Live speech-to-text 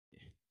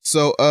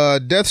So,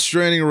 Death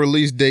Stranding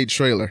release date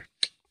trailer.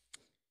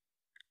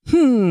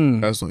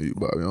 That's on you,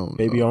 Bobby.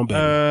 Baby on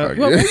baby.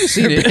 Well, maybe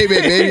see it.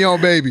 baby on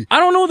baby. I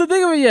don't know what to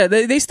think of it yet.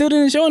 They still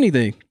didn't show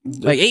anything.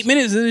 Like 8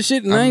 minutes of this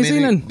shit, and I ain't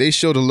seen nothing. They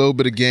showed a little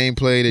bit of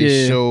gameplay.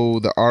 They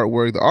showed the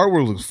artwork. The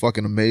artwork looks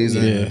fucking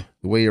amazing. Yeah.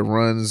 The way it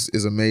runs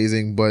is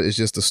amazing, but it's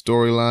just the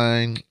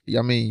storyline.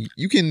 I mean,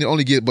 you can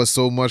only get but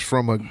so much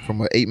from a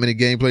 8-minute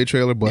gameplay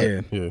trailer, but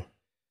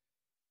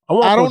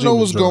I don't know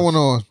what's going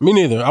on. Me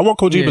neither. I want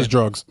Kojima's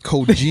drugs.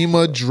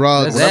 Kojima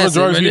drugs. Whatever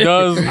drugs he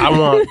does, I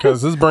want,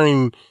 because his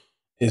brain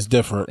is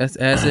different. That's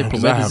acid,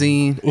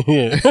 promethazine.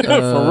 Yeah,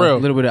 for real. A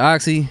little bit of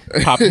oxy.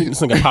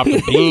 This nigga popped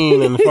a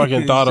bean and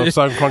fucking thought of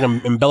sucking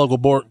fucking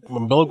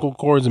umbilical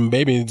cords and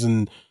babies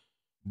and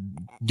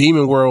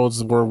demon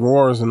worlds where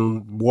wars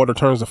and water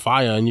turns to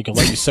fire and you can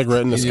light your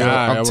cigarette in the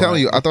sky. I'm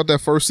telling you, I thought that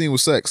first scene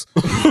was sex.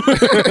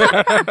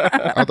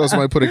 I thought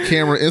somebody put a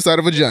camera inside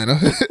a vagina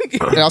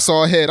and I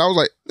saw a head. I was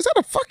like, is that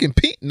a fucking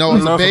pee? No,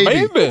 it's a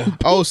baby.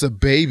 Oh, it's a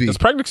baby. It's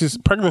pregnancy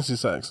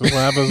sex. That's what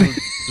happens.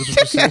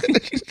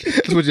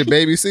 That's what your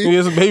baby see? Yeah,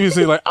 it's a baby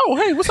see like, oh,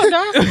 hey, what's up,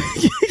 guys?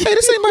 Hey,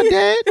 this ain't my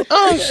dad.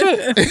 Oh,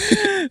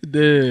 shit.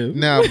 Damn.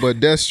 Nah, but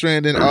Death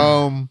Stranding,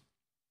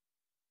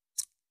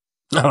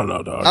 I don't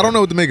know, dog. I don't know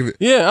what to make of it.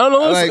 Yeah, I don't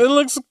know. It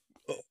looks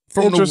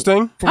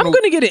interesting. I'm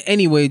gonna get it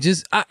anyway.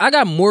 Just I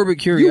got morbid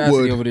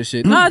curiosity over this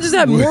shit. Nah, I just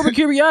have morbid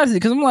curiosity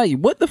because I'm like,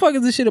 what the fuck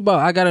is this shit about?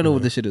 I gotta know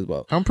what this shit is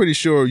about. I'm pretty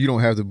sure you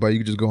don't have to buy. You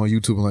can just go on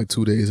YouTube in like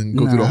 2 days and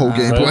go through the whole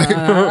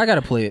gameplay. I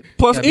gotta play it.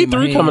 Plus,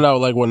 E3 coming out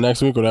like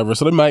next week or whatever,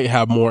 so they might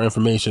have more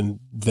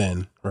information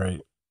then, right?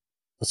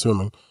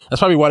 Assuming that's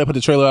probably why they put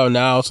the trailer out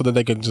now, so that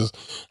they could just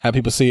have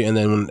people see it, and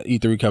then when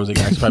E3 comes, they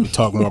can actually probably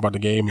talk more about the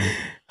game.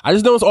 I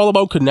just know it's all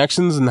about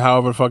connections and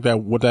however fuck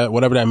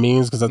whatever that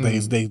means,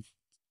 because they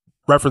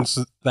reference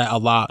that a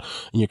lot,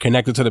 and you're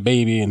connected to the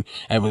baby and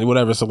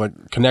whatever. So like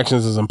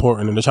connections is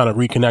important, and they're trying to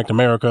reconnect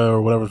America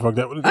or whatever the fuck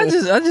that.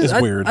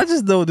 It's weird. I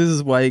just know this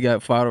is why he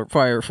got fired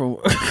from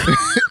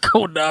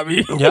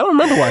Konami. Yeah, I don't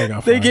remember why he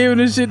got fired. They gave him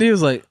this shit. He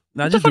was like,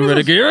 "Nah, just do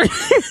Metal Gear.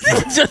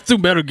 Just do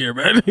Metal Gear,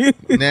 man."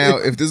 Now,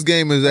 if this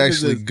game is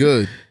actually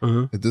good,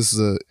 if this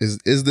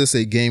is this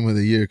a Game of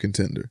the Year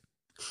contender?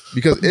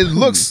 Because it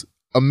looks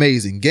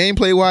amazing.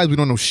 Gameplay wise, we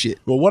don't know shit.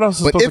 Well, what else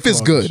is but if it's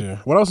good,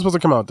 what else is supposed to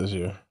come out this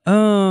year?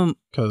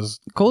 Because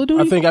Call of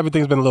Duty. I think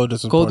everything's been a little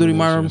disappointing. Call of Duty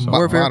Modern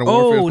Warfare.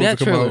 Oh, that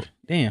trailer.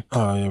 Damn.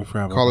 Oh yeah, we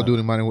forgot about Call of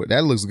Duty Modern Warfare.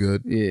 That looks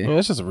good. Yeah,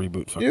 it's just a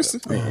reboot.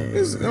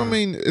 I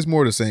mean, it's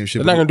more the same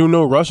shit. They're not gonna do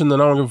no Russian, then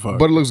I don't give a fuck.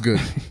 But it looks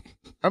good.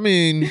 I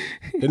mean,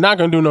 they're not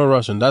gonna do no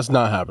Russian. That's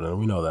not happening.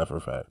 We know that for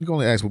a fact. You can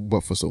only ask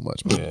but for so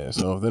much. Man. Yeah,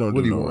 so if they don't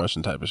do no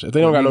Russian type of shit, if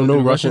they don't got no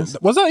Russian.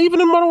 Was that even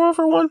in Modern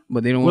Warfare 1?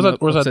 But they don't want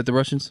to upset the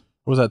Russians.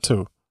 Was that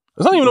 2?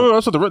 It's not even no one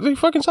else with the. They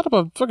fucking shut up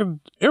a fucking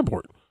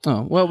airport.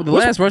 Oh well, the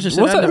last Russian shit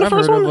I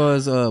heard of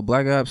was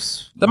Black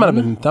Ops. That might have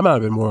been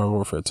Modern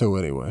Warfare 2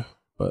 anyway.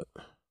 But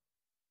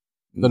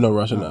no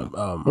Russian. With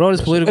all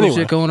this political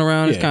shit going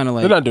around, it's kind of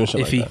like they're not doing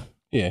shit iffy. like that.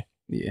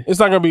 Yeah, it's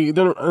not gonna be.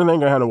 They ain't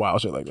gonna have no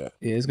wild shit like that.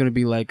 Yeah, it's gonna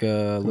be like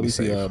let me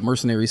see,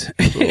 mercenaries.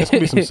 It's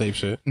gonna be some safe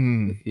shit.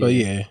 But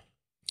yeah.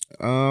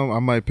 I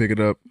might pick it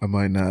up. I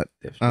might not.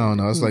 I don't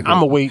know. It's like I'm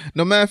gonna wait.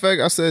 No, matter of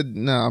fact, I said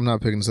I'm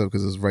not picking this up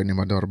because it's right near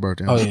my daughter's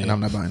birthday, and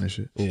I'm not buying this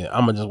shit. Yeah,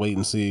 I'm gonna just wait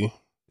and see.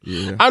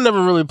 Yeah, I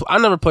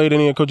never played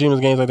any of Kojima's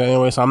games like that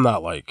anyway, so I'm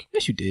not like.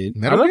 Yes, you did.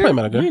 Metal Gear? Play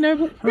Metal Gear. You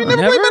never played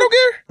Metal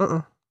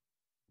Gear?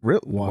 Really?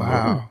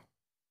 Wow.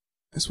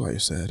 That's why you're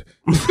sad.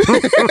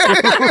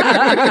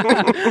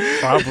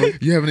 Probably.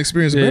 You haven't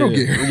experienced Metal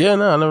Gear. Yeah,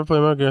 no, I never played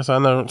Metal Gear, so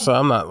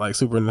I'm not like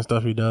super into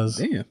stuff he does.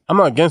 Damn. I'm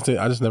not against it.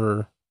 I just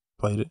never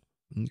played it.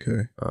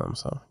 Okay.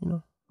 So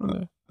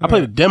I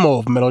played a demo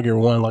of Metal Gear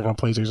 1 like on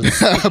PlayStation.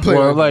 I played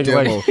like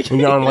when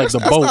you're on like the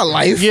boat. That's not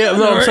life. Yeah,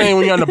 no, I'm saying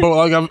when you're on the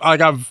boat,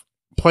 I've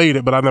played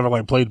it, but I've never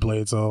like played.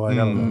 So like I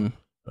don't know.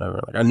 Whatever.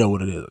 Like I know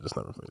what it is. I just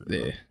never played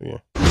it. Yeah.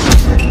 Yeah.